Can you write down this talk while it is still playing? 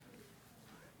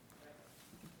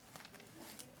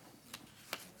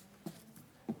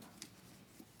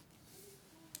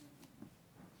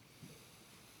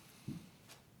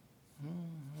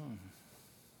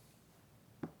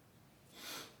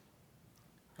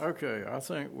Okay, I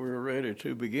think we're ready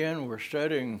to begin. We're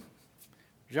studying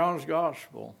John's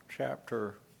Gospel,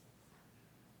 chapter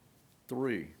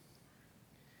 3.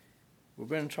 We've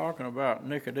been talking about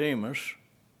Nicodemus,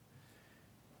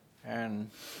 and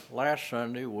last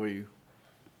Sunday we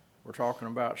were talking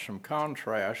about some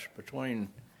contrast between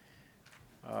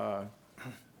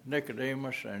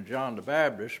Nicodemus and John the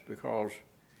Baptist, because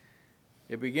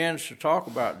it begins to talk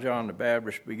about John the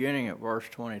Baptist beginning at verse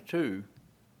 22.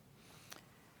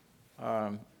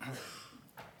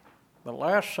 But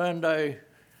last Sunday,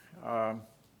 I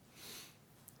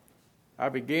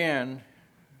began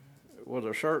with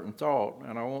a certain thought,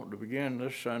 and I want to begin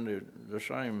this Sunday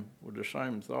with the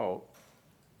same thought.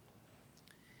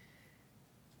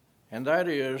 And that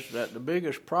is that the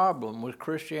biggest problem with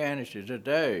Christianity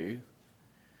today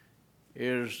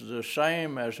is the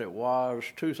same as it was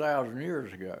 2,000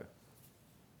 years ago.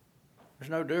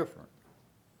 It's no different.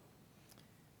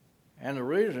 And the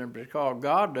reason is because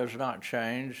God does not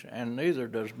change, and neither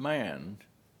does man.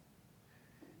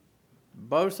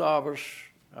 Both of us,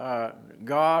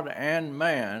 God and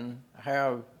man,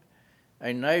 have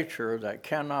a nature that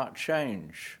cannot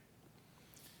change.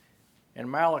 In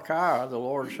Malachi, the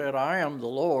Lord said, "I am the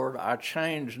Lord, I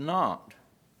change not."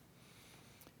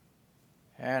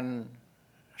 And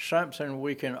something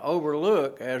we can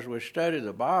overlook as we study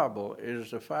the Bible is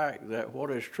the fact that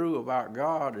what is true about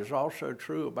God is also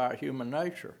true about human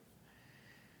nature.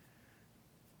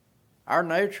 Our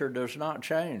nature does not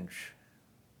change.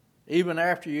 Even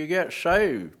after you get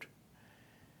saved,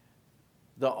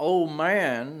 the old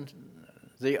man,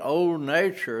 the old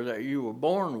nature that you were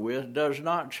born with, does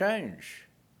not change.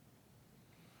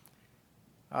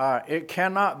 It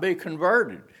cannot be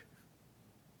converted.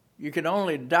 You can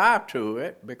only die to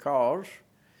it because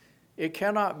it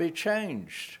cannot be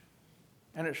changed.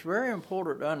 And it's very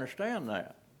important to understand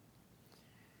that.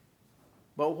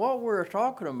 But what we're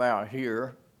talking about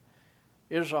here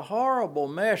is a horrible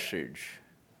message.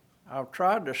 I've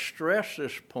tried to stress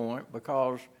this point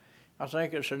because I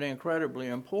think it's an incredibly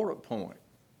important point.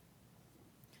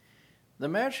 The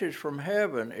message from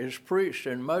heaven is preached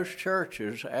in most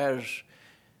churches as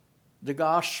the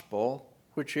gospel,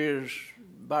 which is,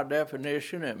 by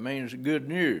definition, it means good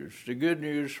news, the good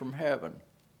news from heaven.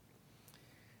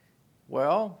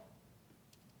 Well,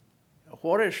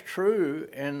 what is true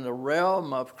in the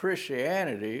realm of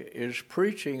Christianity is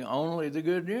preaching only the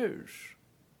good news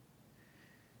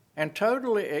and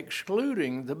totally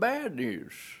excluding the bad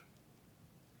news,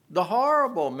 the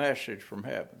horrible message from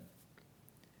heaven.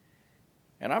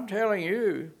 And I'm telling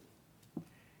you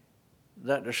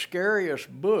that the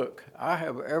scariest book I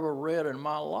have ever read in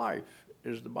my life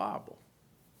is the Bible.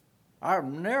 I've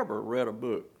never read a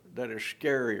book that is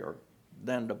scarier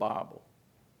than the Bible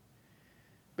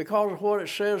because of what it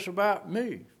says about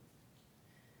me,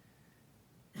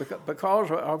 because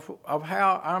of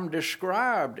how I'm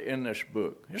described in this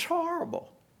book. It's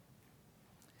horrible,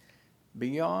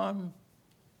 beyond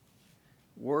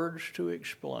words to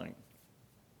explain.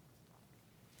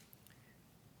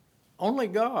 Only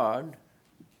God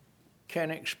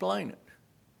can explain it,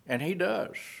 and He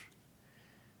does.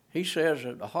 He says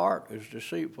that the heart is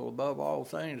deceitful above all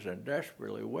things and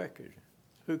desperately wicked.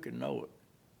 Who can know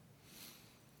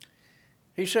it?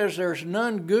 He says there's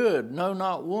none good, no,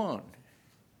 not one.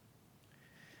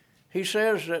 He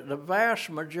says that the vast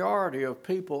majority of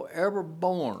people ever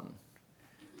born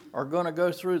are going to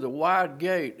go through the wide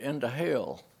gate into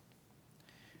hell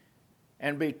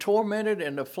and be tormented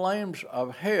in the flames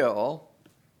of hell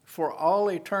for all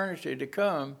eternity to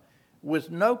come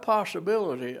with no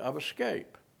possibility of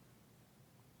escape.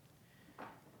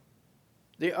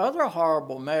 The other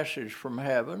horrible message from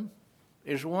heaven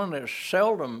is one that's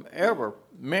seldom ever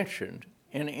mentioned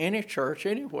in any church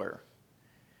anywhere.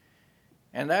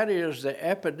 And that is the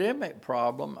epidemic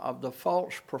problem of the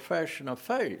false profession of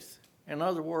faith. In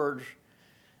other words,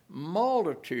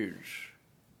 multitudes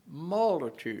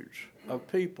of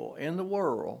people in the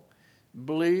world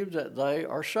believe that they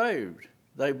are saved.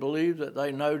 They believe that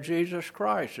they know Jesus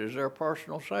Christ as their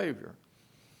personal Savior.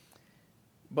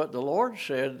 But the Lord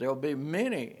said, "There'll be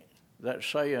many that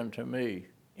say unto me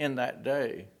in that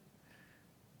day,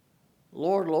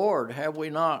 Lord, Lord, have we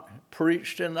not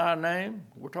preached in thy name?"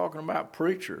 We're talking about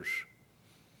preachers,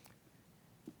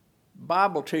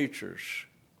 Bible teachers.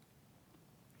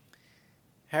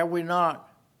 "Have we not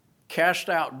cast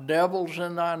out devils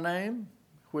in thy name?"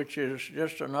 Which is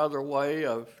just another way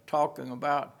of talking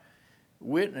about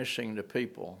witnessing to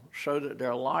people so that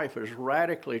their life is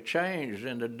radically changed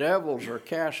and the devils are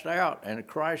cast out and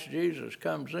Christ Jesus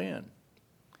comes in.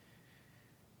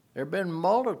 There have been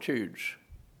multitudes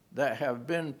that have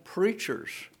been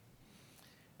preachers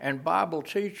and Bible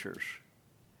teachers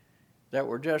that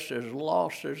were just as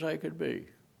lost as they could be,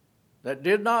 that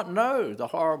did not know the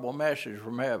horrible message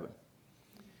from heaven.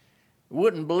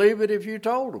 Wouldn't believe it if you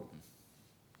told them.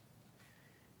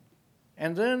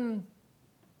 And then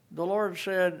the Lord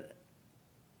said,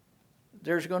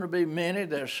 there's going to be many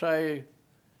that say,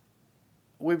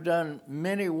 we've done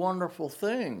many wonderful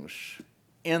things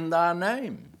in thy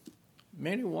name.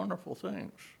 Many wonderful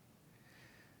things.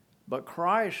 But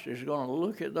Christ is going to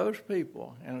look at those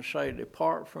people and say,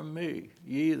 depart from me,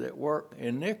 ye that work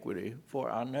iniquity,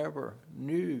 for I never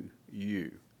knew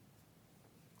you.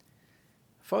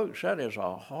 Folks, that is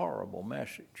a horrible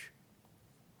message.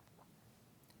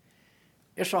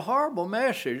 It's a horrible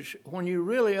message when you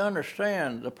really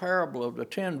understand the parable of the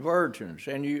 10 virgins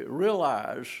and you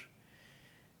realize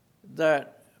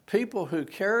that people who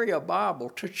carry a Bible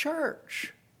to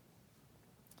church,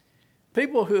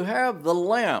 people who have the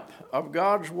lamp of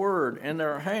God's Word in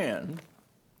their hand,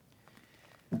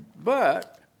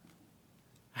 but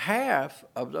half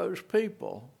of those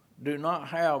people do not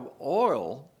have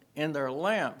oil in their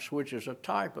lamps, which is a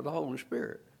type of the Holy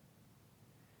Spirit.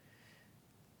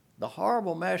 The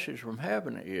horrible message from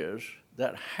heaven is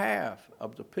that half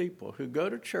of the people who go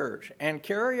to church and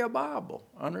carry a Bible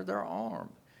under their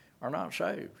arm are not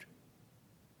saved.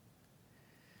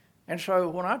 And so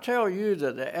when I tell you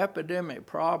that the epidemic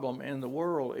problem in the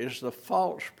world is the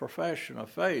false profession of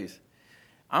faith,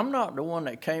 I'm not the one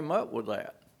that came up with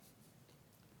that.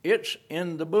 It's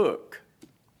in the book.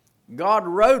 God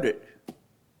wrote it.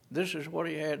 This is what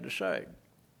he had to say.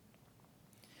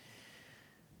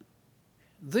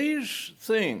 These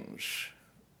things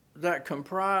that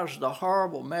comprise the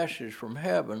horrible message from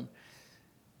heaven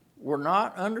were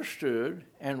not understood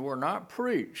and were not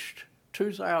preached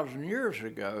 2,000 years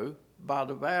ago by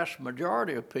the vast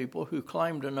majority of people who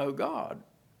claim to know God.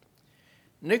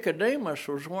 Nicodemus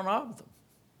was one of them.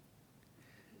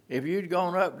 If you'd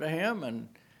gone up to him and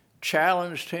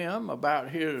challenged him about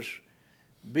his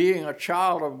being a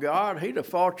child of God, he'd have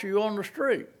fought you on the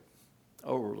street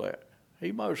over that.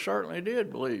 He most certainly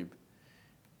did believe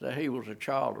that he was a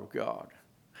child of God.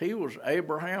 He was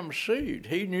Abraham's seed.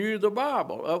 He knew the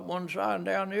Bible up one side and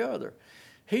down the other.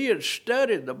 He had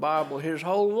studied the Bible his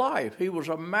whole life. He was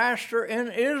a master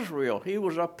in Israel. He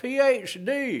was a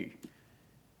PhD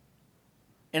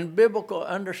in biblical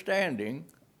understanding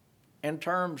in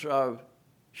terms of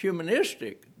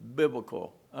humanistic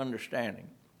biblical understanding.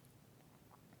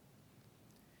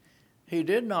 He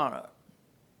did not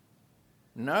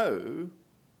know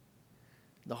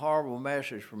the horrible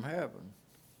message from heaven,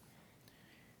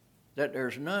 that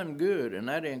there's none good, and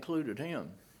that included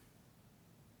him.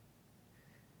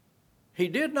 He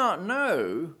did not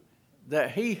know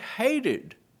that he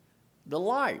hated the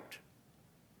light,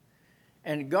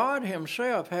 and God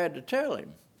himself had to tell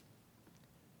him,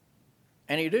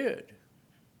 and he did.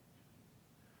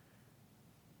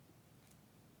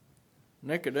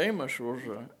 Nicodemus was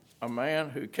a man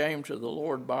who came to the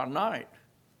Lord by night,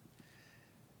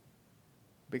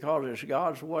 because it's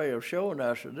God's way of showing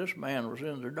us that this man was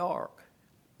in the dark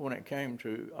when it came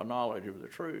to a knowledge of the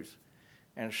truth.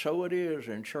 And so it is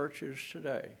in churches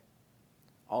today,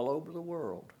 all over the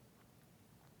world.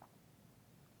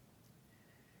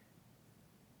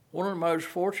 One of the most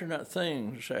fortunate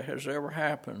things that has ever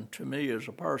happened to me as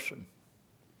a person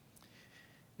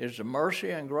is the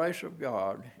mercy and grace of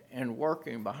God in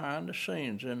working behind the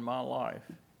scenes in my life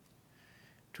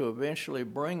to eventually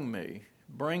bringing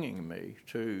me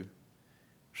to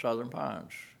Southern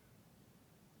Pines,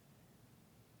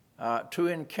 to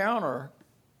encounter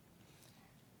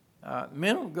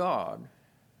men of God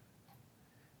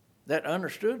that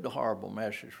understood the horrible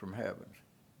message from heaven.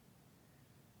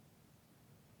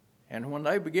 And when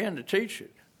they began to teach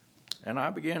it, and I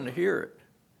began to hear it,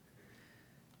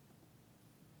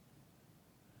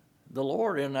 the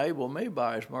Lord enabled me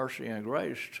by his mercy and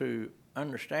grace to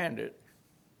understand it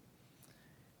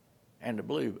and to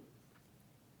believe it.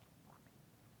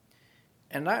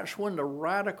 And that's when the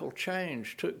radical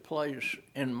change took place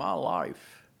in my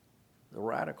life, the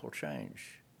radical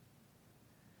change.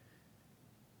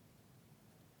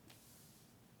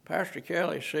 Pastor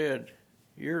Kelly said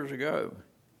years ago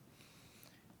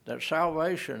that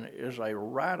salvation is a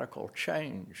radical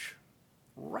change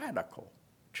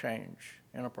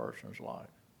in a person's life,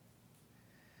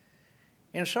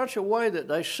 in such a way that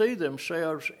they see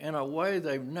themselves in a way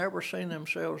they've never seen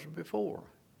themselves before.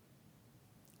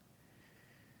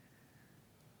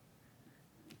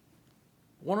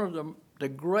 One of the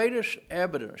greatest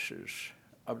evidences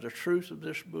of the truth of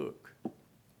this book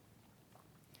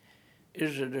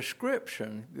is the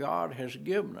description God has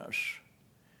given us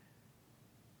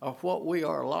of what we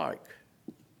are like.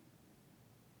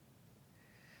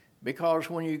 Because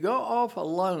when you go off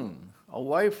alone,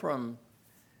 away from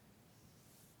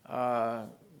the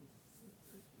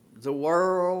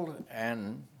world,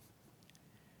 and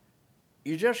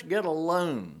you just get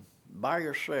alone by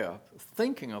yourself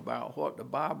thinking about what the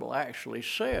Bible actually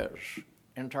says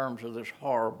in terms of this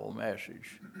horrible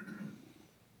message.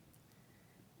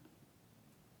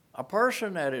 A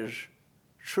person that is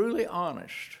truly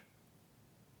honest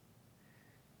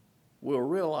will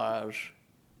realize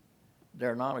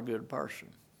they're not a good person.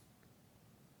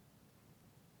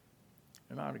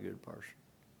 They're not a good person.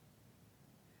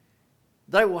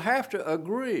 They will have to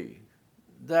agree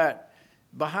that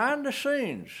behind the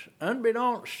scenes,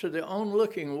 unbeknownst to the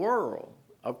onlooking world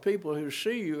of people who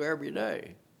see you every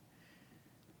day,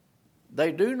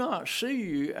 they do not see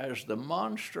you as the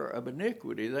monster of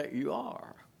iniquity that you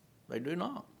are. They do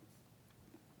not.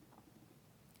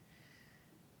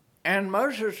 And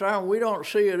most of the time, we don't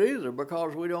see it either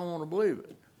because we don't want to believe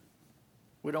it.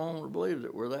 We don't want to believe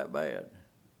that we're that bad,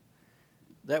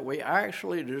 that we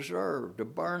actually deserve to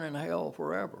burn in hell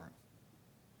forever,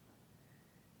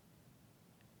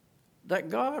 that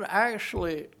God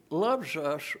actually loves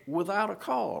us without a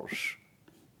cause.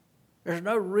 There's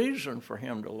no reason for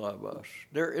him to love us.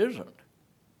 There isn't.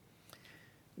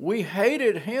 We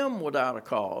hated him without a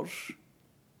cause,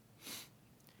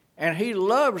 and he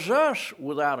loves us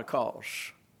without a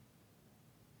cause.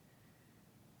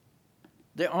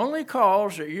 The only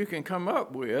cause that you can come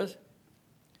up with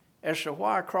as to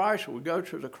why Christ would go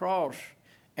to the cross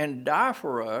and die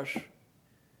for us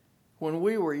when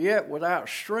we were yet without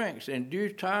strength, in due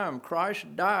time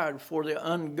Christ died for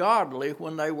the ungodly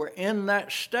when they were in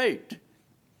that state.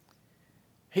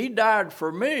 He died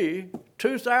for me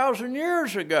 2,000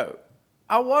 years ago.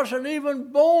 I wasn't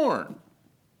even born.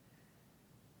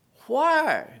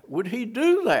 Why would he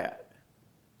do that?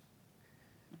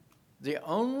 The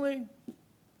only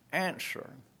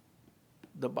answer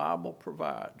the Bible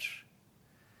provides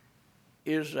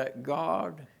is that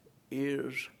God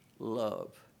is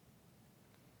love.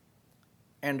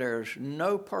 And there's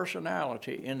no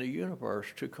personality in the universe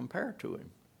to compare to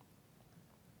him.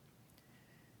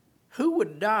 Who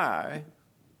would die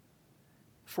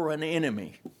for an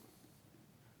enemy?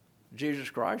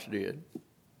 Jesus Christ did.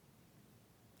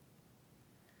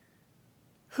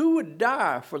 Who would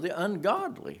die for the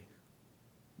ungodly?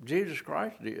 Jesus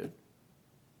Christ did.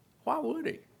 Why would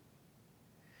he?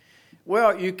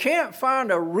 Well, you can't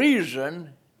find a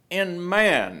reason in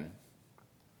man.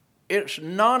 It's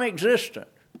non-existent.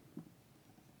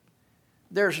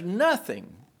 There's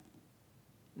nothing,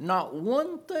 not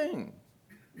one thing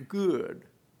good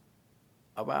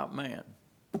about man.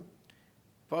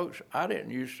 Folks, I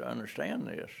didn't used to understand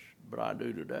this, but I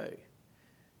do today.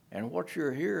 And what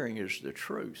you're hearing is the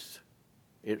truth.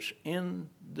 It's in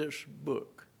this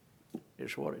book.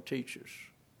 It's what it teaches.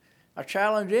 I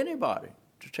challenge anybody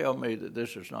to tell me that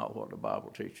this is not what the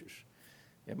Bible teaches.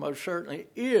 It most certainly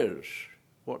is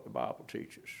what the Bible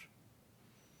teaches.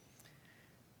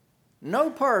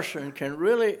 No person can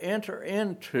really enter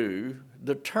into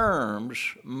the terms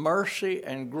mercy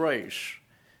and grace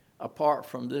apart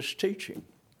from this teaching.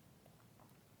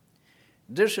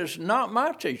 This is not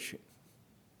my teaching.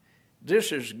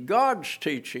 This is God's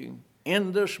teaching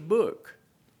in this book.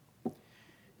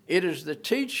 It is the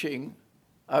teaching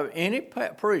of any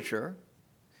preacher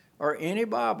or any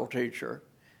Bible teacher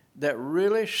that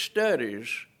really studies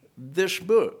this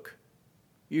book.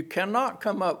 You cannot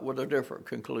come up with a different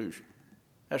conclusion.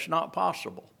 That's not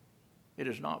possible. It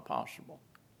is not possible.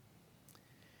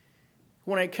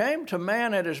 When it came to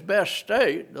man at his best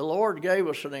state, the Lord gave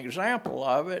us an example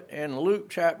of it in Luke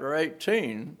chapter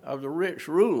 18 of the rich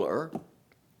ruler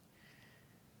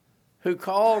who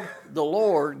called the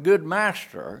Lord good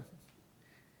master,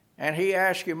 and he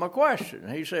asked him a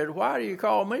question. He said, "Why do you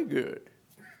call me good?"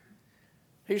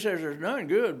 He says, "There's none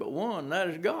good but one, that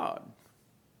is God."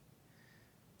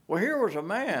 Well, here was a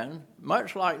man,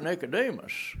 much like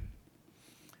Nicodemus,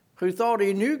 who thought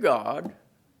he knew God,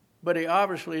 but he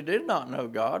obviously did not know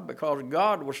God because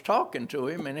God was talking to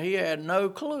him and he had no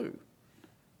clue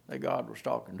that God was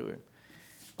talking to him.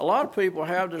 A lot of people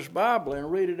have this Bible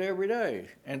and read it every day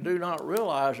and do not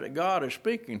realize that God is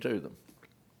speaking to them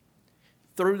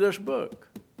through this book.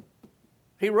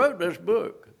 He wrote this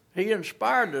book. He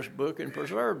inspired this book and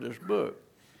preserved this book.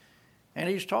 And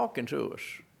he's talking to us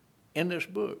in this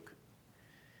book.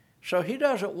 So he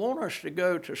doesn't want us to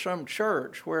go to some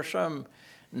church where some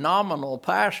nominal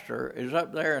pastor is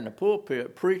up there in the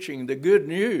pulpit preaching the good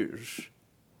news,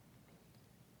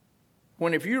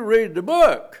 when if you read the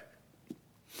book,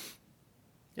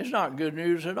 it's not good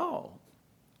news at all.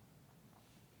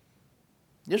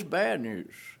 It's bad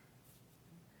news.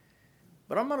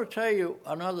 But I'm going to tell you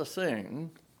another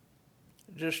thing,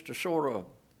 just to sort of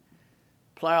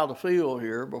plow the field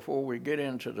here before we get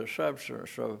into the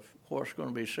substance of what's going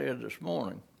to be said this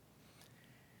morning.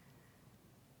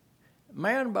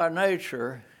 Man by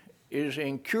nature is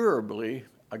incurably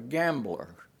a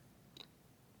gambler.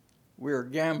 We're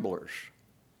gamblers.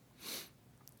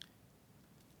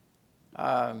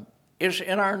 It's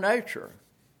in our nature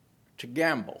to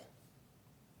gamble.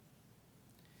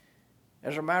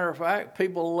 As a matter of fact,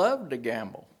 people love to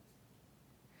gamble.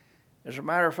 As a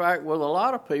matter of fact, with a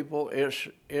lot of people, it's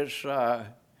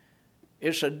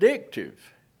addictive.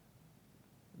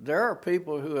 There are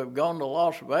people who have gone to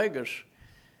Las Vegas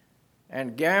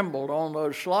and gambled on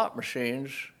those slot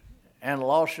machines and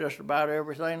lost just about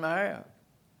everything they have.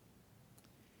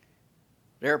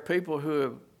 There are people who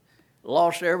have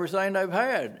lost everything they've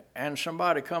had, and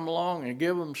somebody come along and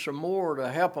give them some more to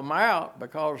help them out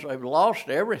because they've lost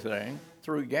everything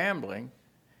through gambling.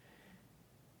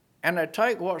 And they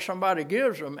take what somebody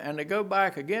gives them and they go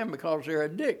back again because they're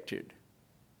addicted.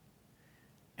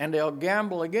 And they'll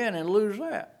gamble again and lose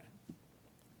that.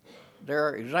 There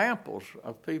are examples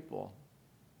of people,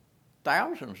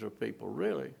 thousands of people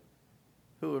really,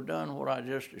 who have done what I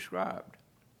just described.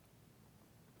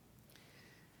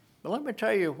 But let me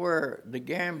tell you where the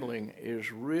gambling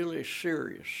is really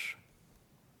serious.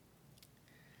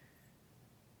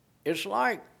 It's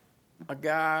like a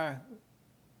guy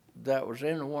that was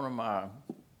in one of my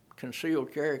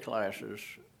concealed carry classes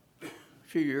a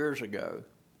few years ago.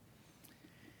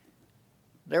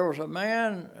 There was a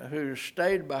man who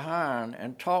stayed behind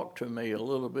and talked to me a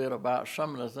little bit about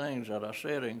some of the things that I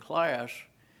said in class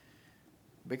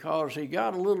because he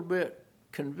got a little bit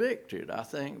convicted, I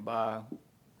think, by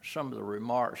some of the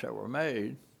remarks that were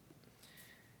made.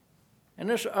 And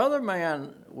this other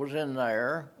man was in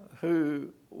there who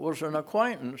was an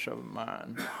acquaintance of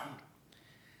mine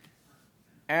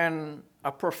and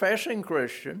a professing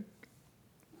Christian,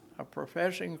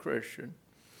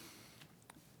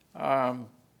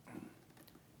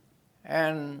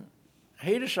 and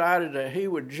he decided that he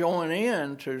would join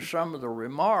in to some of the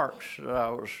remarks that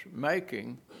I was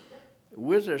making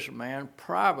with this man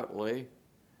privately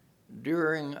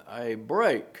during a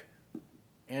break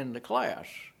in the class.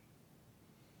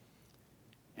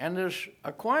 And this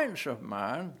acquaintance of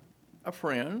mine, a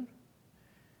friend,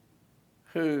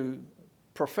 who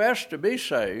professed to be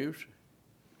saved,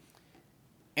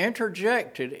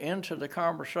 interjected into the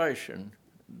conversation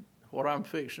what I'm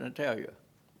fixing to tell you.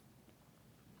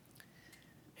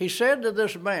 He said to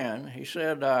this man, he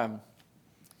said, well,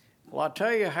 I'll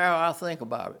tell you how I think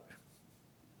about it.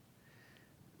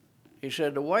 He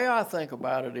said, the way I think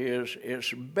about it is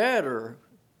it's better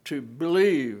to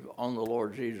believe on the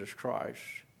Lord Jesus Christ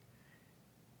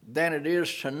than it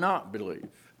is to not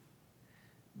believe.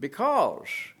 Because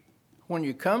when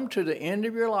you come to the end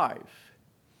of your life,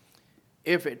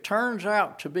 if it turns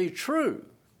out to be true,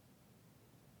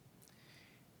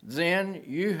 then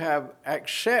you have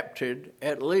accepted,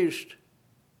 at least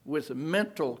with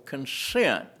mental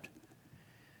consent,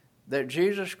 that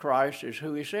Jesus Christ is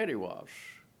who he said he was.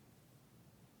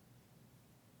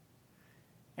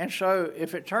 And so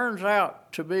if it turns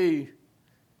out to be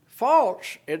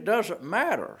false, it doesn't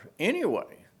matter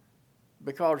anyway,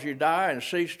 because you die and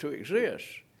cease to exist.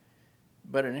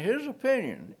 But in his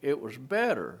opinion, it was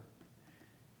better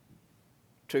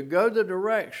to go the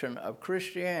direction of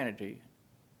Christianity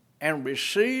and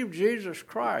receive Jesus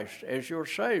Christ as your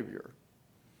Savior,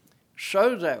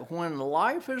 so that when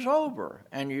life is over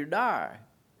and you die,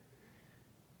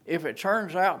 if it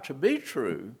turns out to be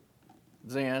true,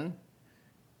 then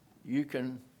you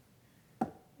can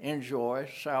enjoy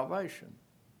salvation.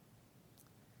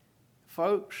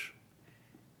 Folks,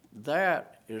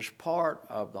 that is part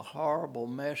of the horrible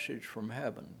message from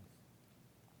heaven.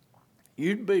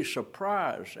 You'd be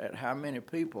surprised at how many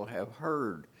people have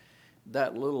heard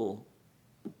that little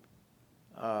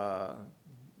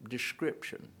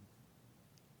description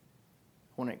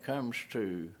when it comes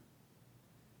to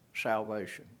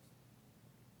salvation.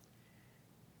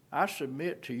 I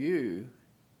submit to you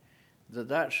that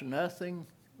that's nothing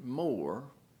more,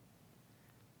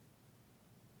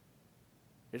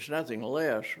 it's nothing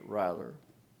less, rather,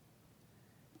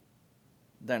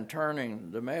 than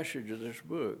turning the message of this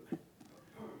book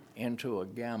into a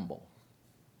gamble.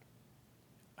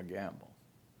 A gamble.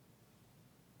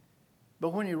 But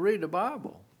when you read the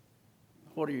Bible,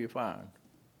 what do you find?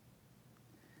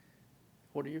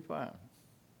 What do you find?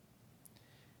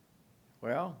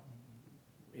 Well,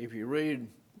 if you read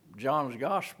John's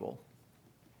Gospel,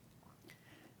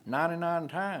 99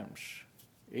 times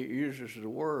it uses the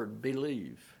word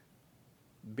believe.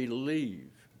 Believe.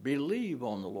 Believe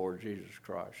on the Lord Jesus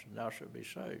Christ, and thou shalt be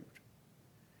saved.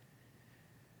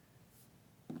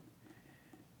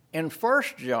 In 1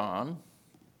 John,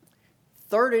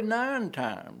 39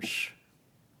 times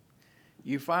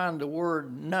you find the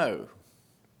word know.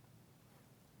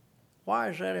 Why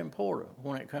is that important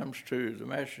when it comes to the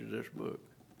message of this book?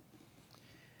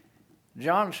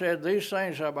 John said, "These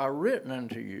things have I written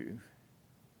unto you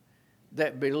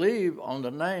that believe on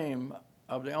the name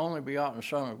of the only begotten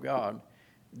Son of God,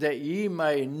 that ye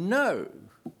may know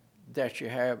that ye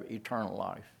have eternal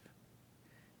life,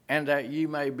 and that ye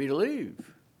may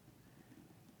believe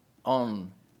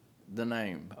on the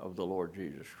name of the Lord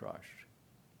Jesus Christ."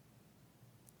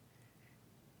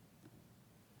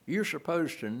 You're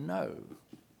supposed to know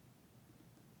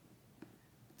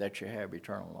that you have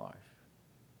eternal life.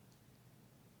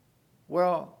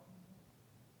 Well,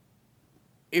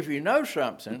 if you know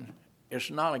something, it's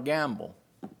not a gamble.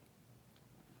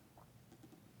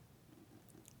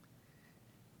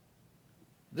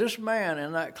 This man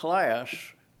in that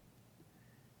class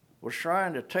was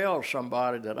trying to tell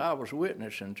somebody that I was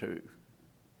witnessing to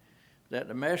that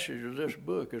the message of this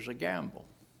book is a gamble.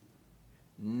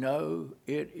 No,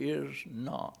 it is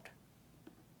not.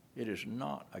 It is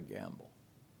not a gamble.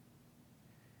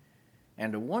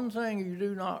 And the one thing you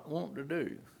do not want to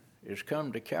do is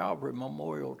come to Calvary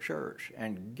Memorial Church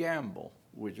and gamble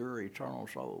with your eternal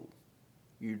soul.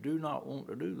 You do not want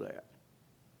to do that.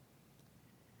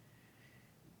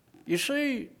 You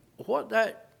see, what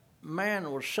that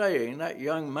man was saying, that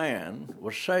young man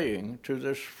was saying to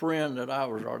this friend that I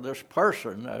was, or this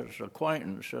person, as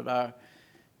acquaintance that I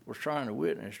was trying to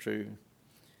witness to,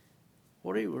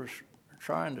 what he was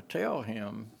trying to tell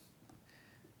him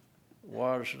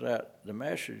was that the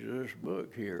message of this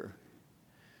book here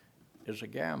is a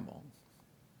gamble.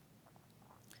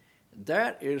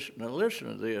 That is, now listen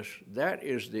to this, that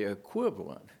is the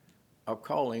equivalent of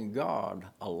calling God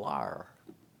a liar.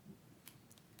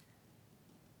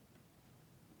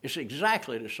 It's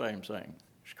exactly the same thing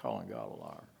as calling God a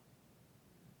liar.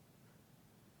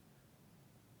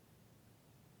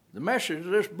 The message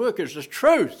of this book is the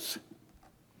truth.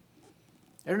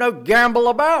 There's no gamble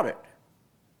about it.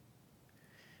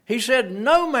 He said,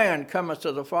 "No man cometh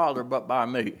to the Father but by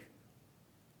me."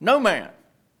 No man.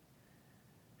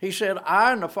 He said,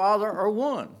 "I and the Father are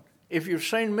one. If you've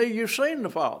seen me, you've seen the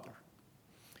Father.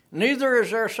 Neither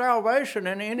is there salvation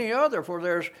in any other, for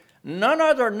there's none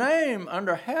other name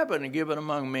under heaven given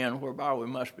among men whereby we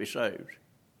must be saved."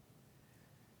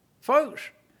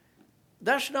 Folks,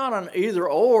 that's not an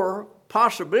either-or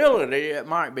possibility. It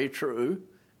might be true.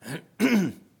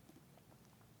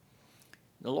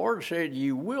 The Lord said,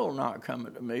 "You will not come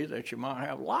unto me that you might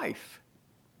have life."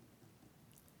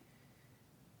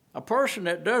 A person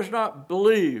that does not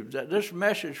believe that this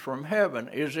message from heaven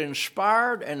is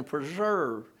inspired and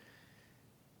preserved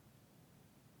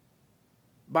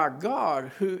by God,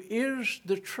 who is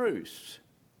the truth.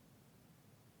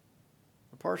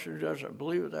 A person who doesn't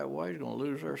believe it that way is going to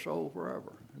lose their soul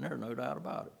forever, and there's no doubt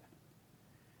about it.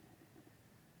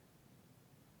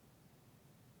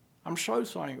 I'm so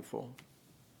thankful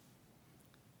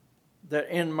that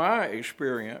in my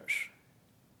experience,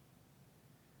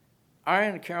 I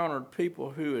encountered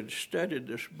people who had studied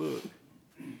this book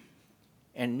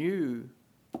and knew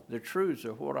the truth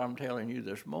of what I'm telling you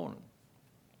this morning.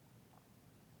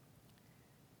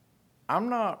 I'm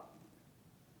not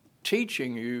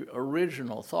teaching you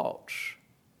original thoughts.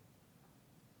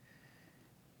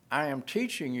 I am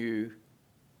teaching you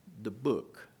the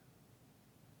book.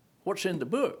 What's in the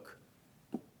book?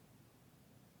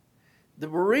 The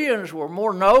Bereans were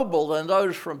more noble than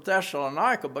those from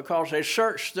Thessalonica because they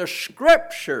searched the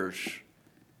Scriptures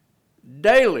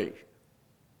daily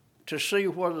to see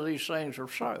whether these things are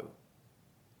so.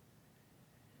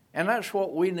 And that's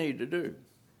what we need to do.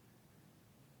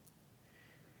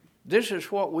 This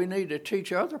is what we need to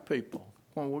teach other people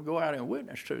when we go out and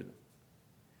witness to them.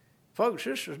 Folks,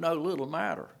 this is no little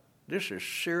matter. This is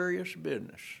serious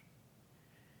business.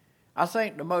 I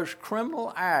think the most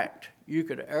criminal act you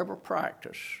could ever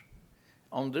practice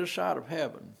on this side of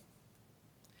heaven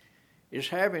is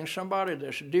having somebody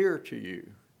that's dear to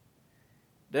you,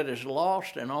 that is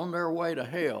lost and on their way to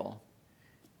hell,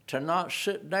 to not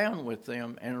sit down with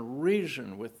them and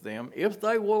reason with them, if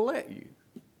they will let you,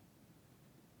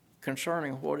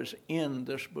 concerning what is in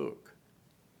this book.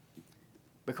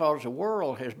 Because the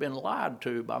world has been lied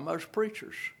to by most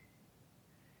preachers.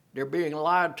 They're being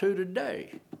lied to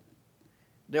today.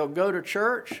 They'll go to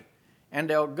church and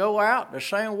they'll go out the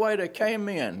same way they came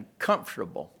in,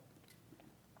 comfortable.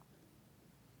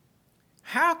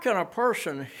 How can a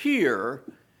person hear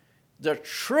the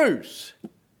truth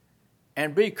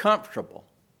and be comfortable?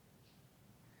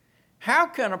 How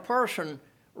can a person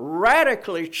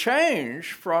radically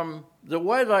change from the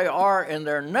way they are in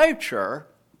their nature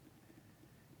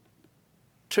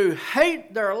to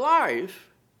hate their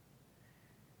life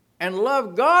and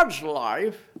love God's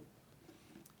life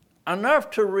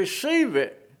enough to receive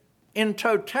it in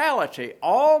totality,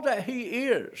 all that He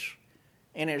is,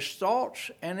 in His thoughts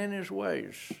and in His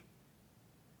ways?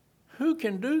 Who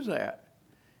can do that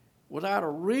without a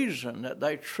reason that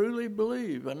they truly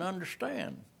believe and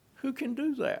understand? Who can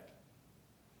do that?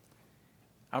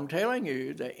 I'm telling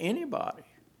you that anybody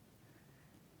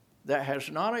that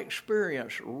has not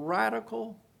experienced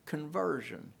radical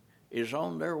conversion is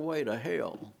on their way to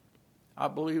hell. I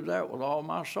believe that with all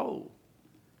my soul.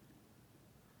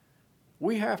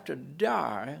 We have to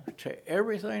die to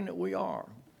everything that we are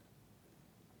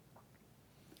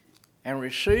and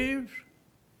receive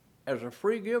as a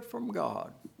free gift from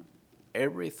God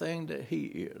everything that He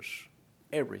is.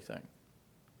 Everything.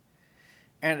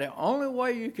 And the only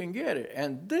way you can get it,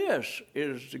 and this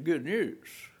is the good news,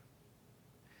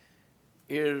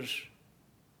 is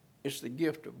it's the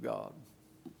gift of God.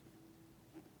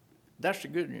 That's the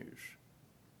good news.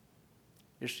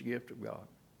 It's the gift of God.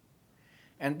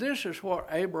 And this is what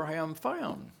Abraham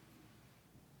found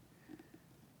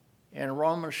in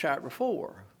Romans chapter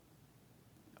 4.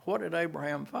 What did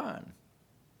Abraham find?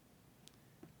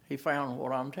 He found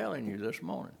what I'm telling you this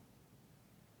morning.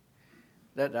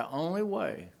 That the only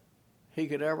way he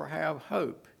could ever have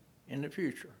hope in the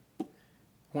future,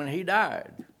 when he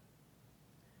died,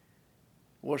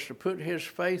 was to put his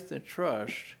faith and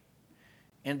trust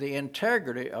in the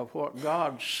integrity of what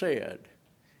God said.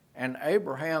 And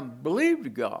Abraham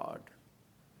believed God,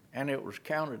 and it was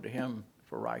counted to him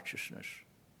for righteousness.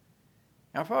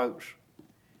 Now, folks,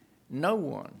 no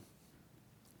one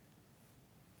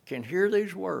can hear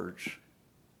these words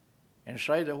and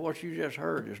say that what you just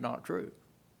heard is not true.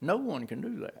 No one can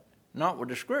do that. Not with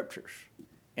the Scriptures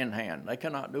in hand. They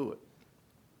cannot do it.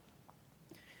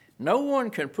 No one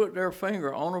can put their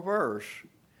finger on a verse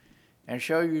and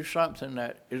show you something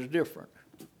that is different.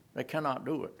 They cannot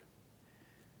do it.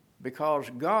 Because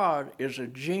God is a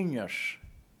genius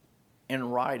in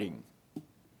writing.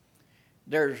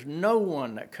 There's no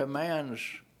one that commands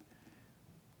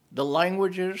the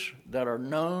languages that are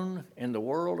known in the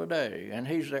world today, and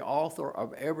He's the author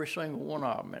of every single one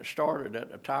of them. It started at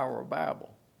the Tower of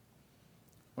Babel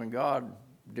when God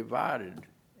divided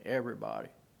everybody.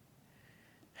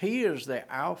 He is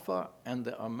the Alpha and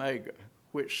the Omega,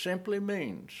 which simply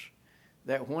means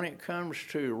that when it comes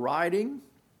to writing,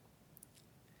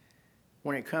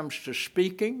 when it comes to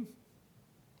speaking,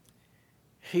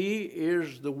 He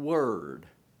is the Word.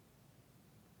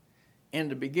 In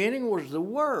the beginning was the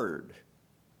Word,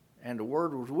 and the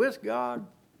Word was with God,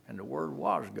 and the Word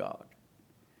was God.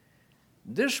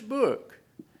 This book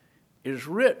is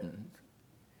written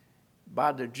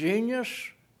by the genius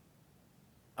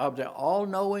of the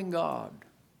all-knowing God,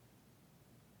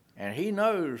 and He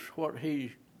knows what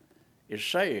He is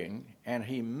saying, and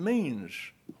He means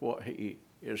what He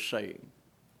is saying.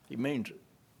 He means it.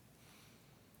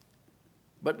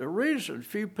 But the reason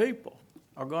few people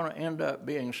are going to end up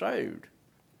being saved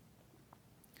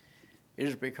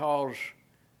is because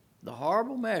the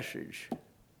horrible message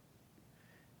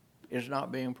is not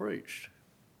being preached.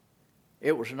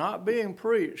 It was not being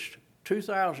preached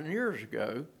 2,000 years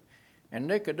ago, and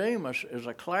Nicodemus is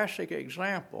a classic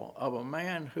example of a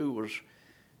man who was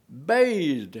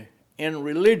bathed in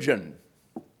religion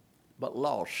but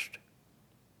lost.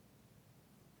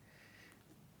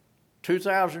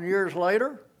 2,000 years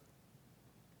later,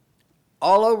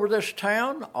 all over this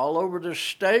town, all over this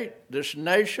state, this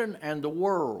nation, and the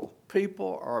world,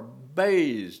 people are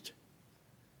bathed,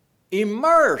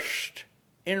 immersed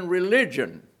in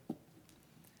religion,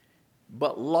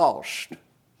 but lost.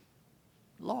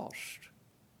 Lost.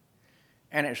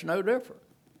 And it's no different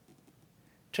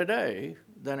today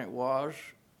than it was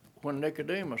when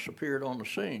Nicodemus appeared on the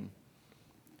scene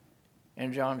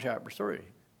in John chapter 3.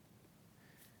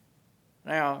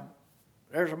 Now,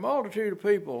 there's a multitude of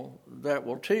people that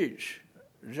will teach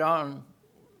John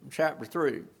chapter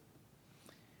 3.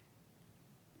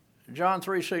 John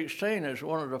 3:16 is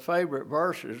one of the favorite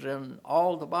verses in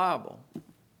all the Bible.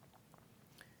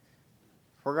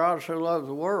 For God so loved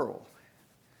the world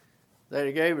that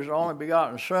He gave His only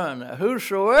begotten Son, that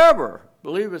whosoever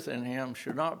believeth in Him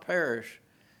should not perish,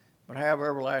 but have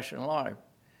everlasting life.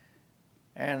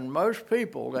 And most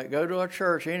people that go to a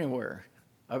church anywhere,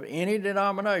 of any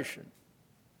denomination,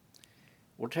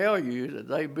 will tell you that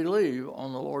they believe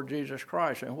on the Lord Jesus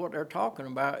Christ. And what they're talking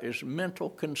about is mental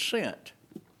consent.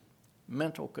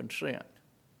 Mental consent.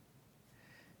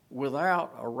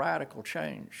 Without a radical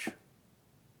change.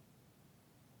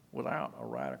 Without a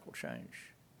radical change.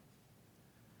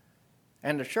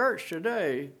 And the church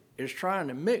today is trying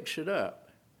to mix it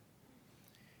up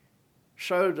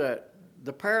so that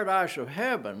the paradise of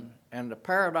heaven and the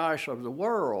paradise of the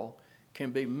world can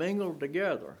be mingled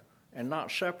together and not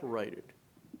separated,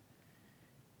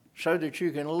 so that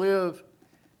you can live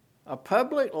a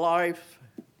public life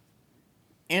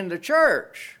in the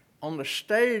church on the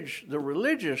stage, the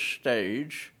religious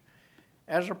stage,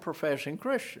 as a professing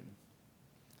Christian.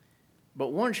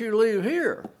 But once you leave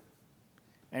here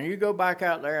and you go back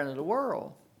out there into the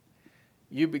world,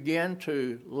 you begin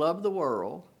to love the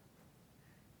world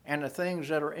and the things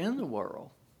that are in the world,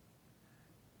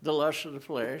 the lust of the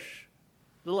flesh,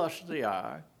 the lust of the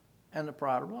eye, and the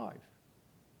pride of life.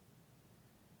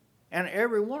 And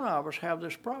every one of us have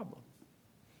this problem,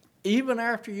 even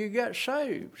after you get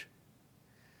saved.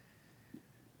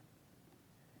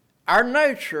 Our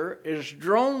nature is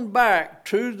drawn back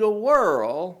to the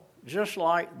world just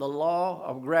like the law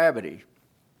of gravity.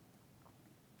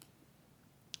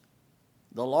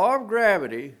 The law of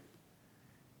gravity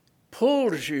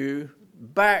pulls you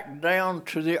back down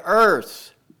to the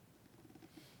earth.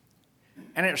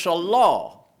 And it's a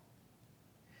law.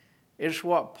 It's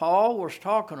what Paul was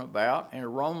talking about in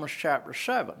Romans chapter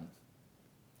 7.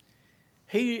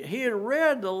 He had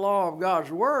read the law of God's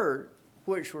word,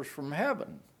 which was from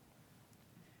heaven.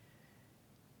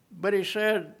 But he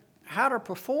said, how to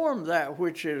perform that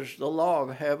which is the law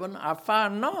of heaven, I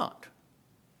find not.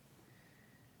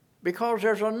 Because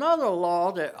there's another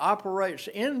law that operates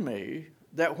in me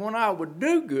that when I would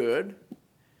do good,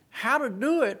 how to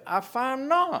do it, I find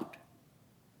not.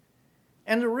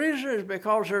 And the reason is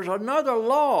because there's another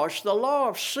law. It's the law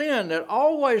of sin that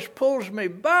always pulls me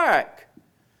back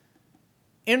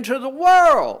into the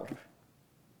world.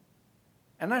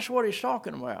 And that's what he's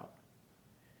talking about.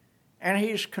 And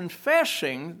he's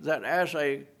confessing that as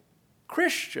a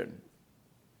Christian,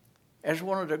 as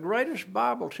one of the greatest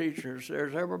Bible teachers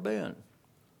there's ever been,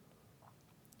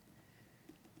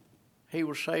 he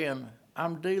was saying,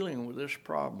 I'm dealing with this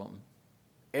problem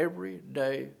every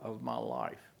day of my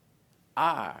life.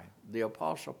 I, the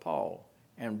Apostle Paul,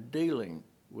 am dealing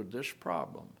with this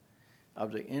problem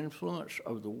of the influence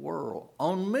of the world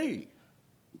on me,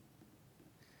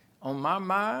 on my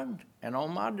mind, and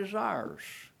on my desires.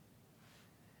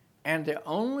 And the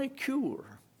only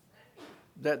cure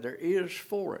that there is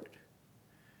for it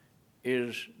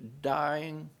is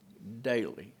dying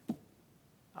daily.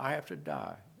 I have to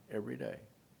die every day.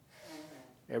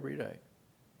 Every day.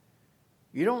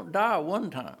 You don't die one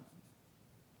time,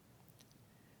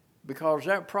 because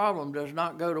that problem does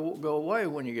not go away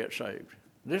when you get saved.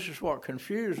 This is what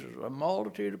confuses a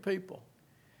multitude of people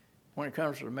when it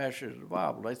comes to the message of the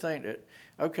Bible. They think that,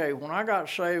 okay, when I got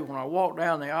saved, when I walked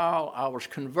down the aisle, I was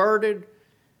converted,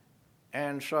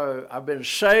 and so I've been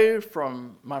saved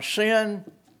from my sin.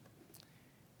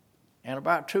 And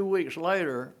about 2 weeks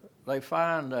later, they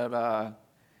find that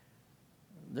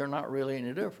they're not really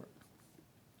any different.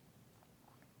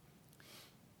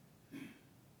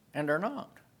 And they're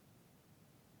not.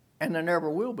 And they never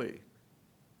will be.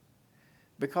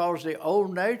 Because the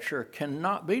old nature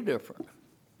cannot be different.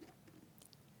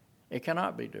 It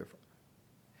cannot be different.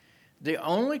 The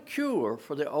only cure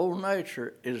for the old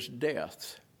nature is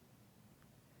death.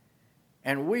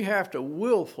 And we have to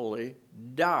willfully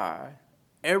die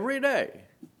every day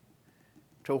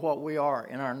to what we are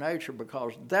in our nature,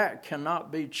 because that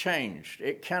cannot be changed.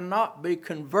 It cannot be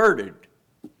converted.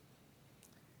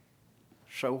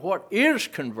 So what is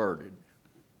converted?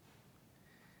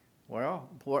 Well,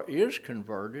 what is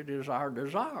converted is our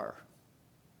desire.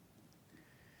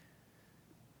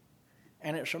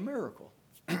 And it's a miracle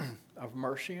of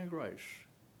mercy and grace,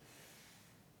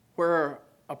 where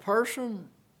a person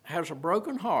has a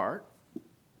broken heart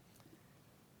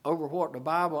over what the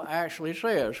Bible actually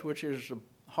says, which is the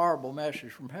horrible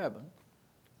message from heaven.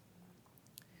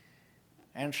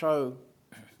 And so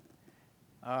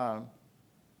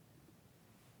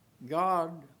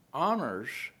God honors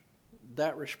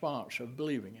that response of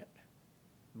believing it,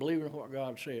 believing what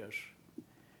God says,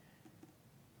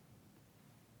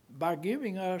 by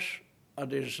giving us a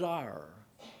desire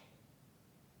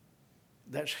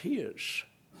that's His.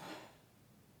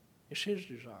 It's His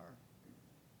desire.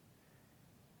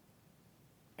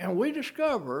 And we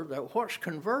discover that what's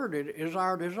converted is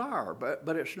our desire,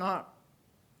 but it's not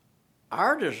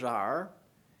our desire,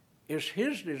 it's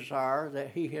His desire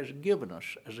that He has given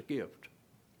us as a gift.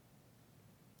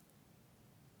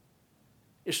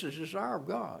 It's the desire of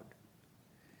God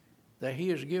that He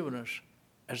has given us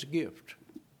as a gift.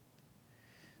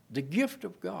 The gift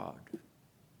of God.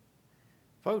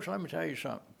 Folks, let me tell you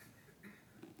something.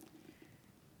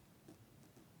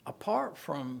 Apart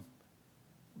from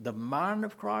the mind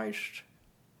of Christ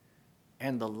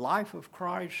and the life of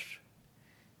Christ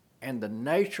and the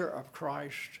nature of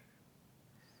Christ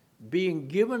being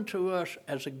given to us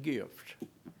as a gift,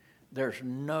 there's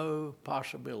no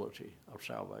possibility of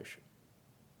salvation.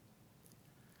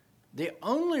 The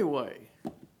only way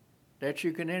that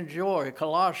you can enjoy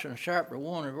Colossians chapter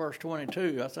 1 and verse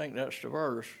 22, I think that's the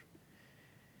verse,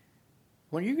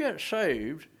 when you get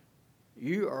saved,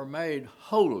 you are made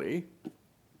holy,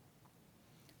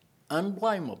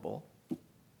 unblameable,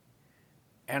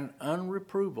 and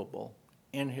unreprovable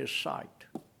in His sight.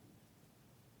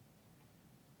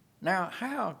 Now,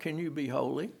 how can you be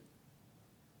holy?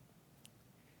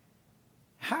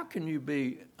 How can you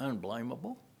be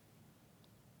unblameable?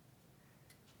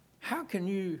 How can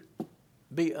you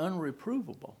be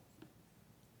unreprovable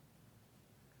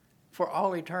for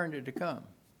all eternity to come?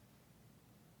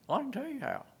 Well, I can tell you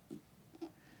how.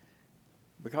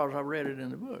 Because I read it in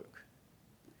the book.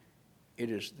 It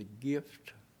is the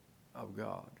gift of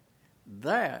God.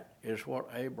 That is what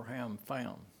Abraham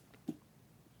found.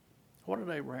 What did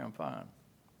Abraham find?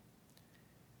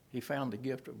 He found the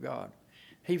gift of God.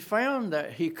 He found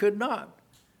that he could not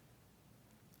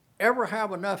ever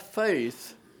have enough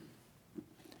faith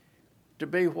to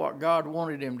be what God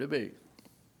wanted him to be.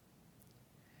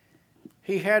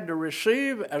 He had to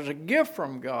receive as a gift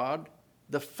from God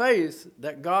the faith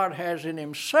that God has in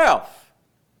Himself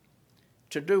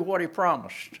to do what He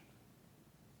promised.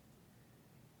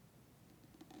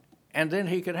 And then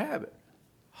he could have it.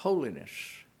 Holiness,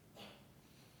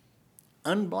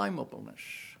 unblameableness,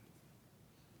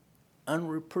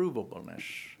 unreprovableness.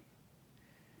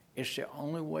 It's the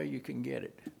only way you can get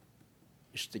it.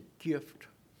 It's the gift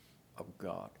of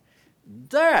God.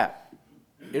 That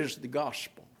is the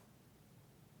gospel.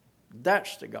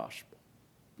 That's the gospel.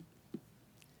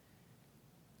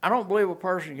 I don't believe a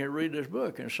person can read this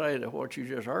book and say that what you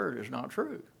just heard is not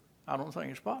true. I don't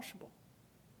think it's possible.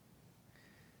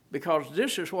 Because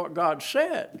this is what God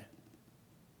said.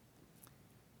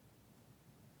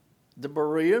 The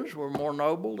Bereans were more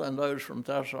noble than those from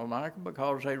Thessalonica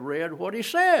because they read what he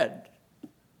said.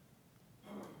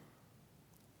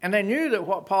 And they knew that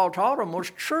what Paul taught them was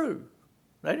true.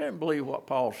 They didn't believe what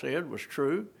Paul said was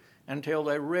true until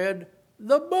they read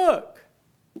the book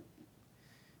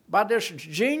by this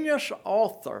genius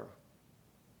author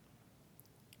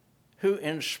who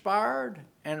inspired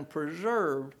and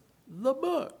preserved the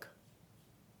book.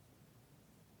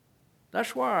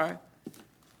 That's why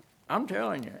I'm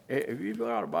telling you, if you've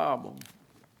got a Bible,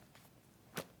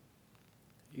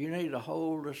 you need to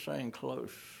hold this thing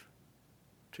close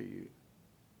to you.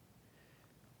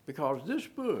 Because this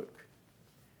book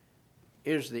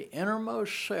is the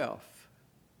innermost self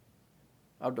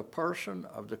of the person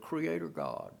of the Creator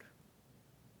God.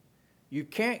 You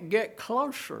can't get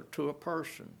closer to a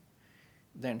person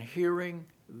than hearing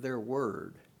their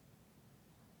word.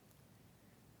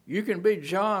 You can be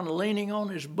John leaning on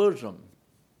his bosom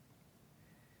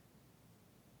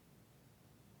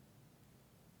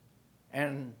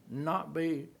and not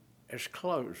be as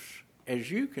close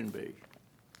as you can be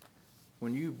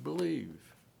when you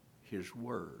believe his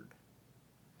word.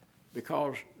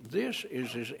 Because this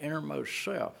is his innermost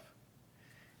self.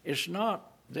 It's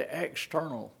not the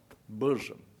external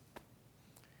bosom.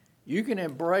 You can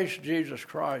embrace Jesus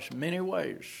Christ many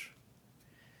ways,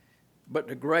 but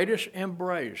the greatest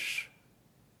embrace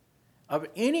of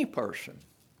any person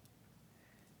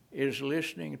is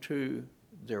listening to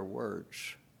their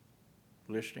words.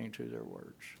 Listening to their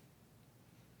words.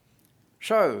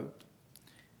 So,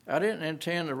 I didn't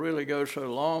intend to really go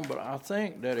so long, but I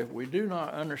think that if we do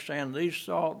not understand these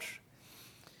thoughts,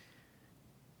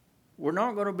 we're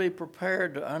not going to be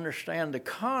prepared to understand the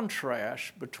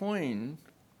contrast between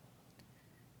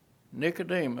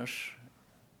Nicodemus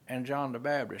and John the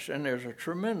Baptist. And there's a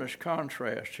tremendous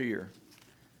contrast here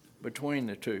between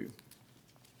the two.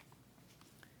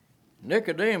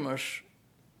 Nicodemus,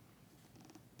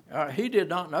 he did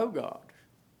not know God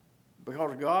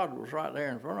because God was right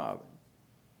there in front of him.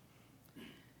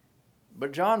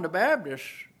 But John the Baptist,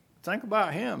 think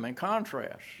about him in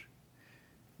contrast.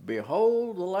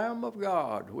 Behold the Lamb of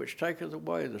God, which taketh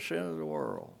away the sin of the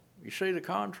world. You see the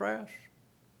contrast?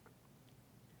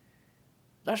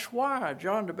 That's why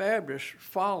John the Baptist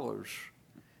follows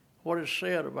what is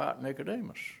said about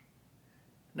Nicodemus.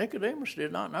 Nicodemus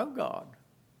did not know God.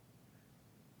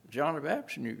 John the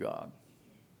Baptist knew God.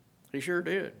 He sure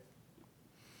did.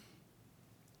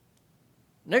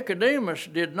 Nicodemus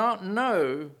did not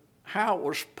know how it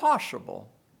was possible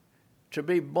to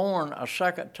be born a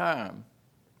second time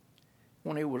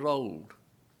when he was old.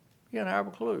 He didn't have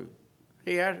a clue.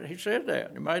 He said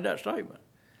that. He made that statement.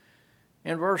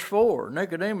 In verse 4,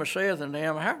 Nicodemus saith unto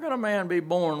him, How can a man be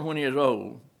born when he is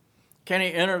old? Can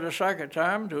he enter the second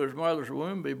time to his mother's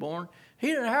womb and be born? He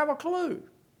didn't have a clue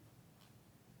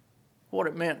what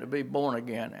it meant to be born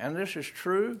again. And this is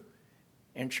true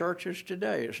in churches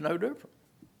today. It's no different.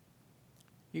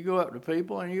 You go up to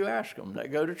people and you ask them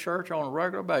that go to church on a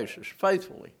regular basis,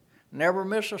 faithfully, never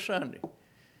miss a Sunday,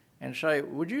 and say,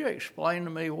 would you explain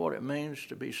to me what it means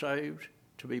to be saved,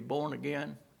 to be born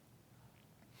again?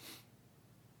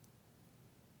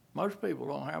 Most people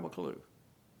don't have a clue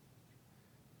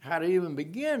how to even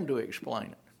begin to explain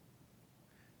it.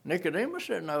 Nicodemus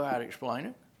didn't know how to explain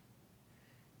it.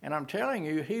 And I'm telling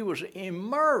you, he was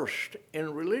immersed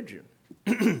in religion,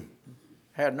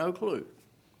 had no clue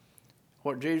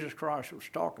what Jesus Christ was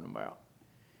talking about.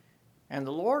 And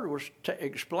the Lord was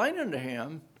explaining to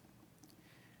him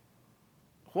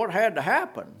what had to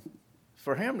happen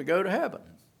for him to go to heaven.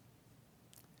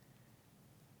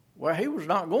 Well, he was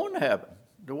not going to heaven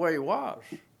the way he was.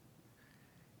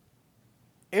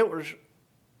 It was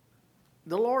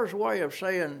the Lord's way of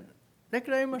saying,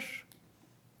 Nicodemus,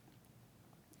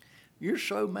 you're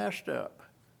so messed up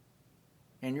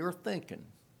in your thinking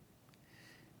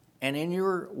and in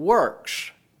your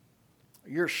works.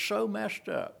 You're so messed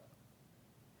up.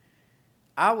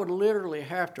 I would literally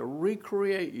have to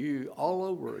recreate you all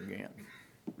over again.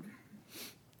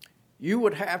 You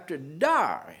would have to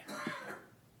die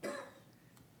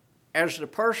as the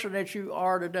person that you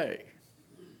are today.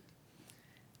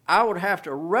 I would have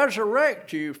to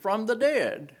resurrect you from the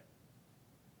dead.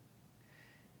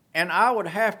 And I would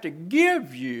have to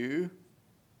give you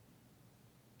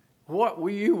what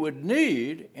you would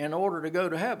need in order to go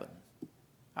to heaven.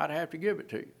 I'd have to give it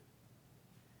to you.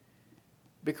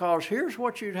 Because here's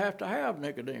what you'd have to have,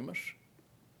 Nicodemus.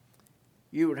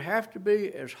 You would have to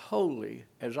be as holy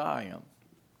as I am.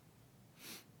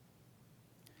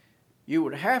 You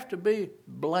would have to be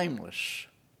blameless.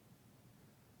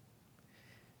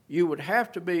 You would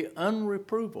have to be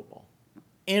unreprovable.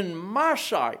 In my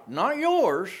sight, not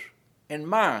yours, in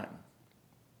mine.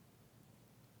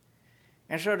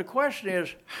 And so the question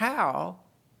is, how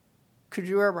could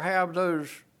you ever have those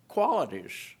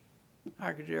qualities?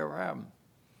 How could you ever have them?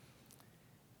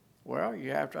 Well,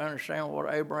 you have to understand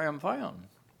what Abraham found.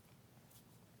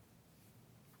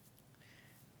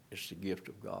 It's the gift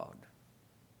of God.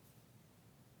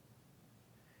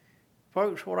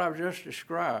 Folks, what I've just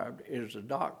described is the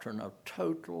doctrine of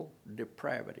total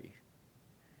depravity.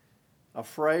 A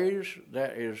phrase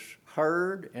that is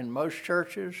heard in most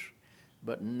churches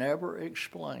but never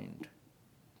explained.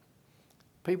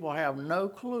 People have no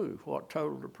clue what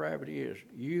total depravity is.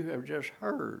 You have just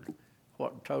heard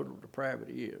what total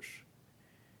depravity is.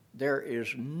 There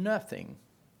is nothing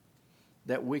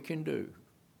that we can do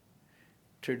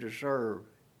to deserve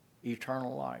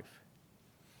eternal life.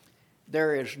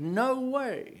 There is no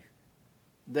way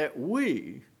that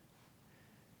we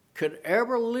could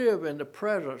ever live in the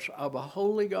presence of a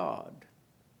holy God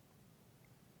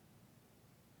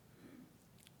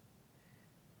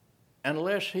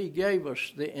unless he gave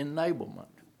us the enablement.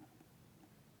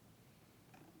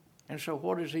 And so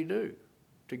what does he do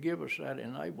to give us that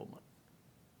enablement?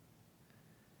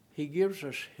 He gives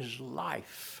us his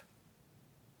life.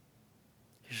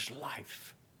 His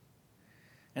life.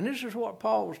 And this is what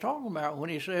Paul was talking about when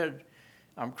he said,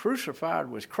 I'm crucified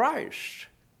with Christ.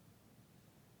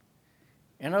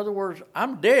 In other words,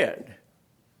 I'm dead.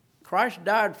 Christ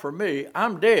died for me.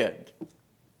 I'm dead.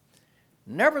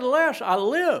 Nevertheless, I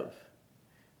live.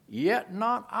 Yet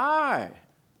not I,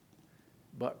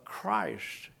 but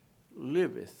Christ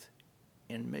liveth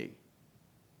in me.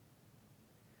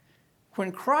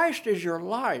 When Christ is your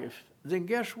life, then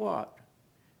guess what?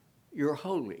 You're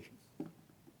holy.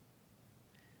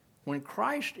 When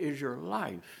Christ is your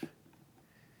life,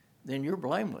 then you're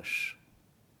blameless.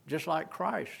 Just like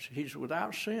Christ. He's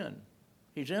without sin.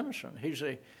 He's innocent. He's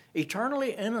the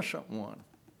eternally innocent one.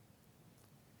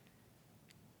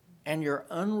 And you're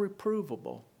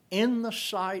unreprovable in the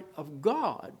sight of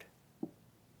God.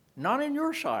 Not in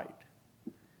your sight.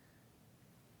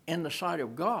 In the sight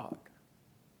of God.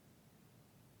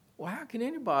 Well, how can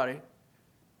anybody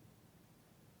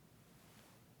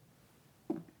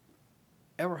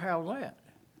ever have that?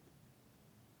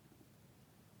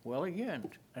 Well, again,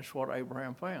 that's what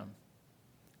Abraham found.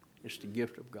 It's the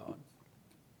gift of God.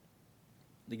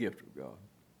 The gift of God.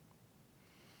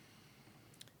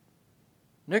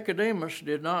 Nicodemus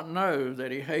did not know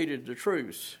that he hated the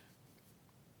truth.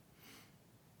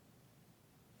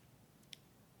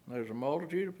 There's a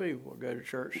multitude of people that go to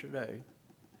church today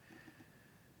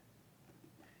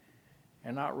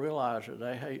and not realize that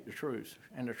they hate the truth.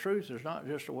 And the truth is not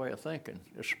just a way of thinking,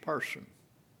 it's a person.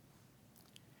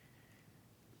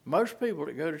 Most people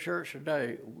that go to church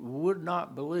today would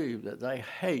not believe that they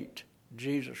hate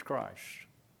Jesus Christ.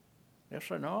 They'll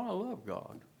say, no, I love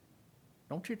God.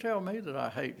 Don't you tell me that I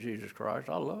hate Jesus Christ.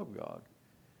 I love God.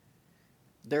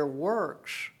 Their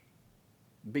works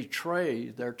betray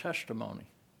their testimony.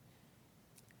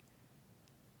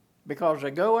 Because they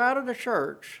go out of the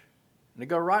church, they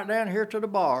go right down here to the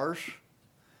bars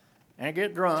and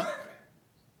get drunk,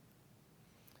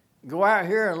 go out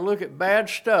here and look at bad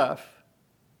stuff,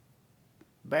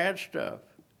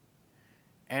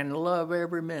 and love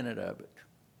every minute of it.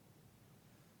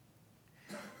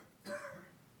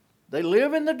 They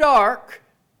live in the dark.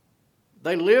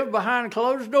 They live behind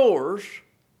closed doors,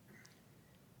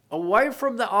 away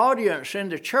from the audience in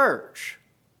the church.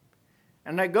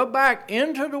 And they go back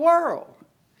into the world,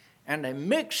 and they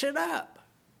mix it up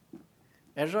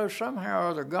as though somehow or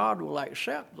other God will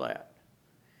accept that.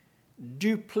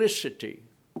 Duplicity.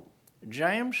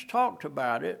 James talked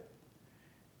about it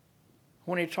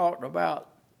when he talked about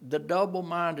the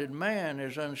double-minded man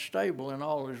is unstable in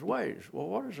all his ways. Well,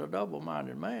 what is a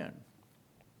double-minded man?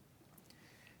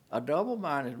 A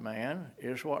double-minded man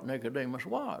is what Nicodemus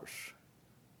was.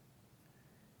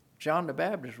 John the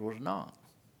Baptist was not.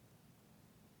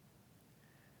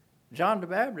 John the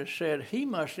Baptist said, he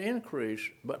must increase,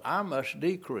 but I must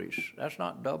decrease. That's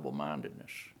not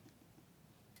double-mindedness.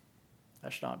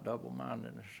 That's not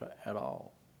double-mindedness at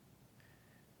all.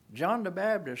 John the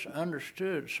Baptist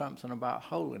understood something about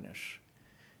holiness.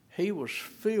 He was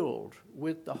filled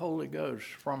with the Holy Ghost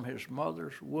from his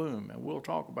mother's womb. And we'll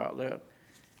talk about that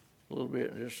a little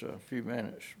bit in just a few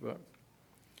minutes. But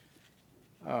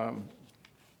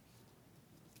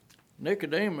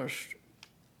Nicodemus,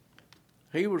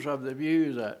 he was of the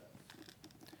view that,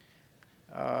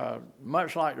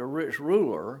 much like the rich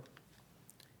ruler,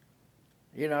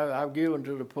 you know, I've given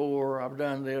to the poor, I've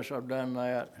done this, I've done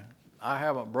that. I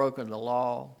haven't broken the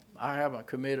law. I haven't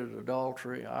committed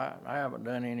adultery. I haven't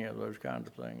done any of those kinds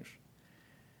of things.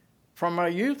 From my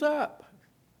youth up.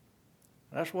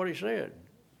 That's what he said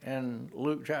in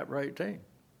Luke chapter 18.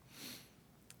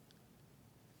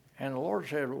 And the Lord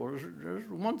said, well, there's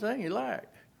one thing you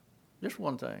lack. Just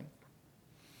one thing.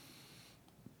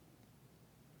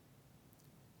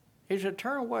 He said,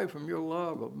 turn away from your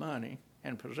love of money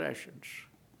and possessions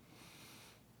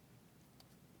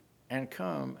and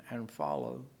come and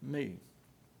follow me.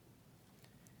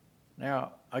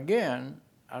 Now, again,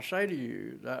 I say to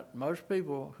you that most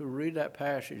people who read that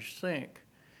passage think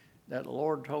that the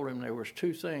Lord told him there was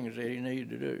two things that he needed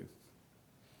to do.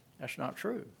 That's not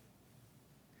true.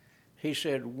 He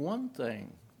said, one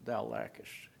thing thou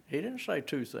lackest. He didn't say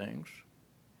two things.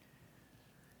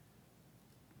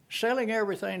 Selling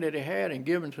everything that he had and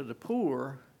giving to the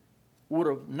poor would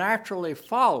have naturally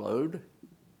followed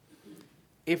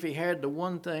if he had the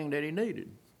one thing that he needed.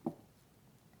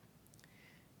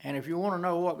 And if you want to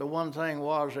know what the one thing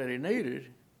was that he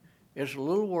needed, it's a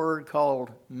little word called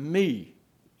me.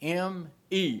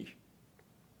 M-E.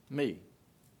 Me.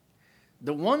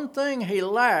 The one thing he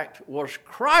lacked was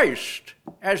Christ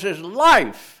as his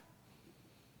life.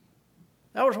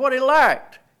 That was what he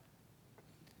lacked.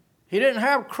 He didn't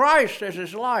have Christ as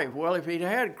his life. Well, if he'd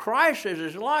had Christ as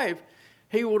his life,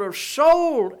 he would have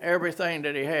sold everything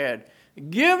that he had,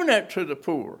 given it to the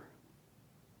poor.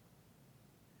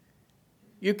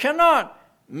 You cannot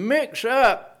mix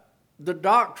up the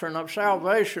doctrine of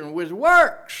salvation with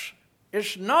works.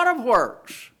 It's not of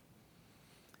works.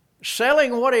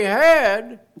 Selling what he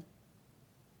had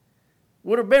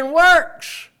would have been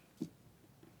works.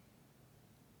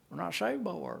 We're not saved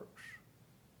by works.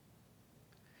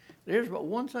 There's but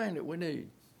one thing that we need.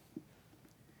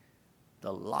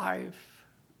 The life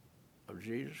of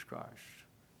Jesus Christ.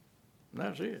 And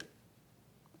that's it.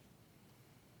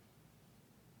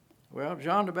 Well,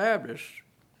 John the Baptist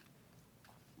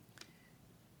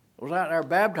was out there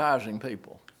baptizing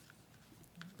people.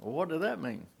 Well, what did that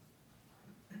mean?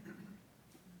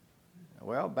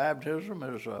 Well, baptism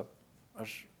is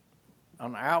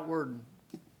an outward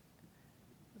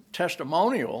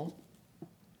testimonial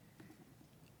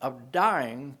of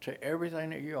dying to everything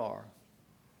that you are.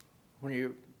 When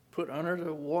you put under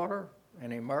the water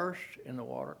and immersed in the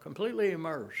water, completely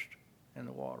immersed in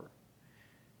the water,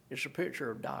 it's a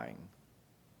picture of dying.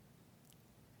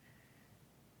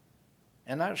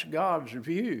 And that's God's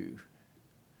view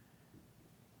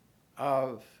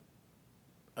of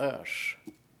us.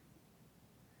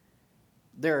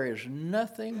 There is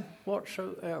nothing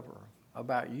whatsoever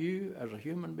about you as a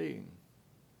human being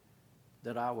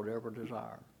that I would ever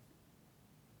desire.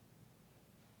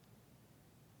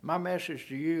 My message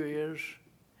to you is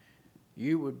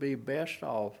you would be best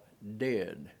off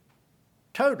dead.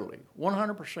 Totally,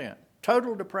 100%.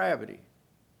 Total depravity.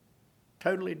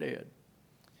 Totally dead.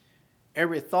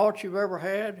 Every thought you've ever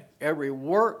had, every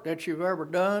work that you've ever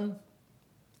done,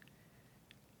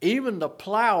 even the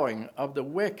plowing of the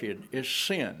wicked is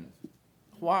sin.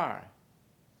 Why?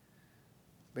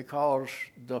 Because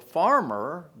the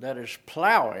farmer that is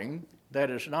plowing, that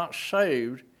is not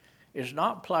saved, is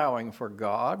not plowing for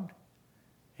God.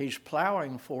 He's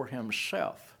plowing for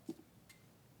himself.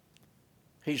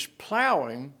 He's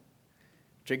plowing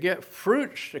to get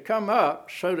fruits to come up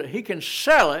so that he can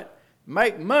sell it,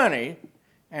 make money,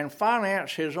 and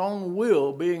finance his own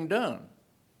will being done.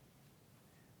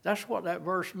 That's what that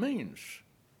verse means.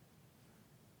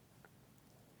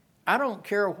 I don't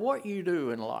care what you do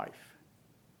in life.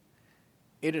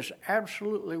 It is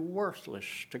absolutely worthless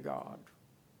to God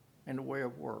in the way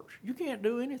of works. You can't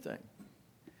do anything.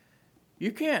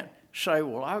 You can't say,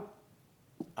 well,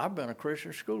 I've been a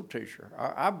Christian school teacher.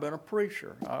 I've been a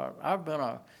preacher. I've been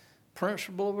a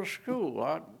principal of a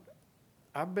school.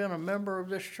 I've been a member of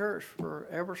this church for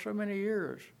ever so many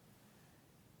years.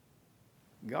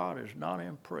 God is not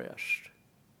impressed.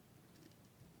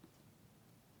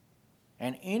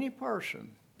 And any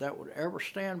person that would ever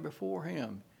stand before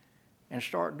him and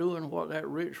start doing what that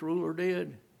rich ruler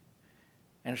did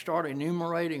and start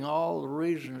enumerating all the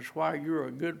reasons why you're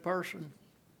a good person,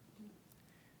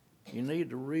 you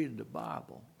need to read the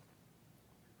Bible.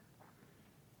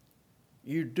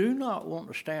 You do not want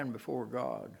to stand before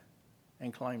God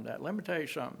and claim that. Let me tell you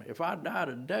something. If I die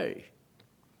today,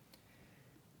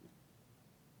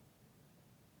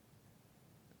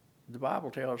 the Bible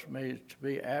tells me to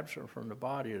be absent from the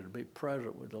body is to be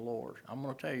present with the Lord. I'm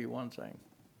going to tell you one thing.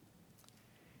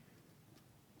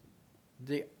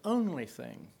 The only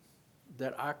thing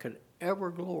that I could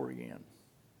ever glory in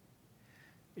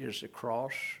is the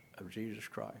cross of Jesus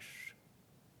Christ,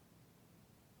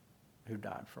 who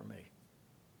died for me.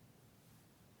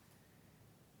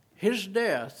 His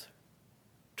death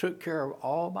took care of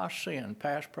all my sin,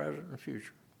 past, present, and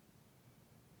future.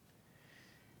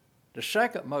 The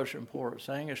second most important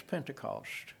thing is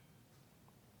Pentecost.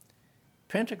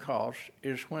 Pentecost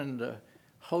is when the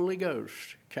Holy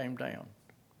Ghost came down.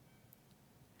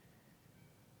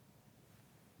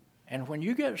 And when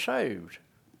you get saved,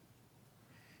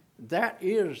 that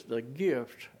is the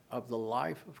gift of the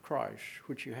life of Christ,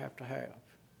 which you have to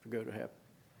go to heaven,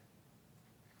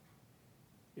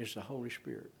 is the Holy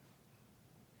Spirit.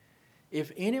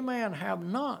 If any man have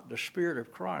not the Spirit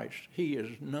of Christ, he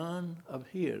is none of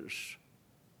his.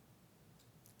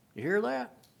 You hear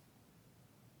that?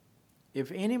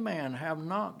 If any man have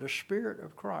not the Spirit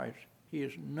of Christ, he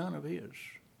is none of his.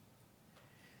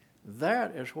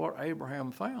 That is what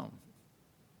Abraham found.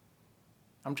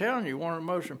 I'm telling you, one of the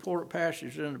most important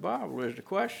passages in the Bible is the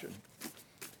question.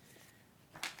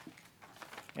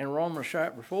 In Romans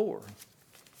chapter 4,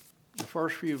 the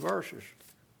first few verses,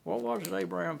 what was it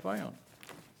Abraham found?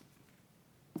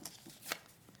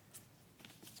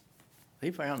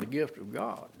 He found the gift of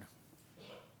God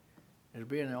as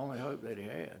being the only hope that he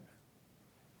had.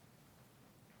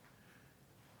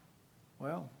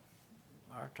 Well,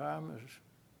 our time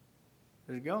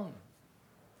is gone.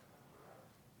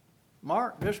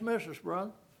 Mark, dismiss us,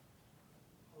 brother.